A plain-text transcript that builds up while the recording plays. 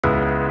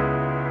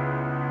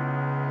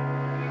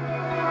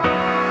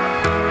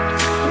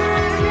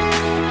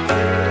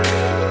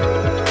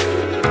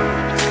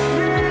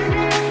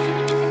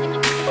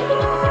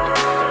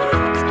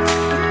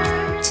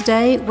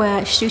Today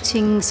we're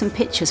shooting some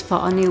pictures for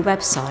our new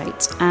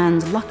website,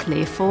 and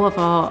luckily 4 of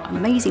our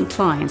amazing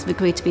clients have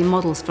agreed to be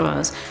models for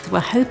us. So we're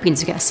hoping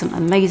to get some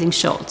amazing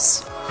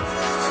shots.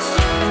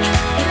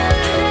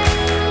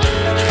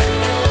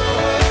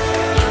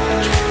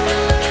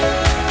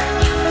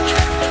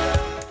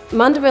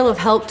 Mandeville have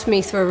helped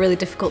me through a really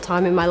difficult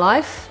time in my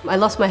life. I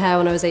lost my hair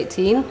when I was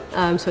 18,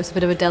 so it's a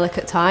bit of a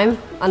delicate time,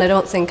 and I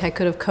don't think I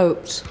could have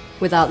coped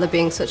without there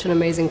being such an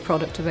amazing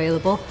product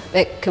available.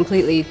 It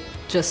completely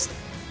just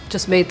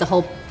made the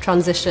whole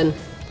transition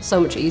so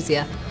much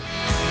easier.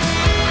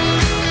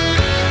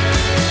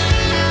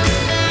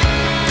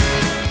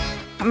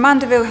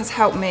 Mandeville has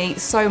helped me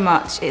so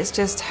much. It's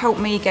just helped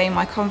me gain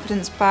my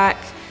confidence back.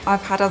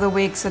 I've had other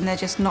wigs and they're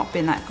just not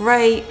been that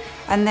great,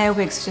 and their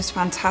wigs are just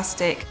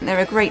fantastic. They're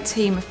a great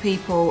team of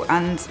people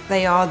and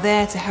they are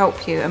there to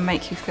help you and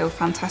make you feel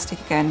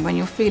fantastic again when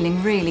you're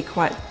feeling really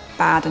quite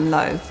bad and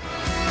low.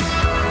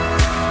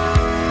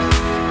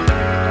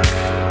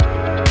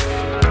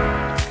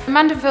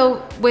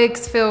 Mandeville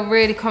wigs feel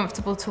really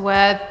comfortable to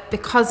wear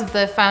because of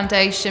the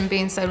foundation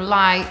being so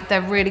light.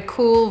 They're really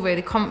cool,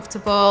 really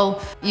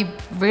comfortable. You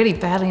really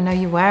barely know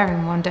you're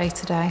wearing one day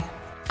to day.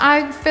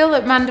 I feel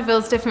that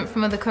Mandeville's different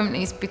from other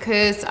companies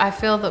because I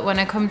feel that when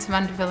I come to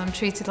Mandeville I'm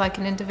treated like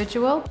an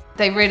individual.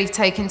 They really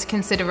take into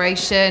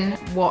consideration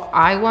what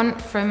I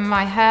want from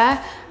my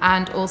hair,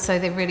 and also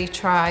they really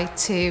try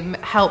to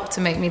help to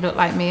make me look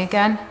like me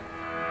again.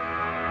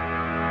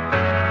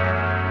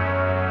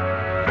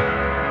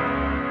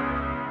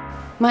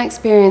 My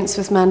experience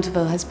with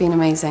Mandeville has been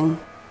amazing.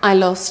 I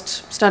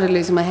started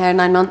losing my hair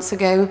 9 months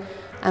ago,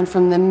 and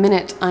from the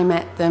minute I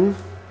met them,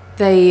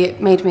 they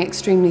made me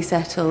extremely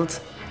settled,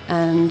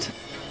 and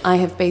I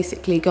have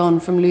basically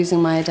gone from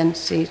losing my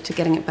identity to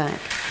getting it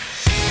back.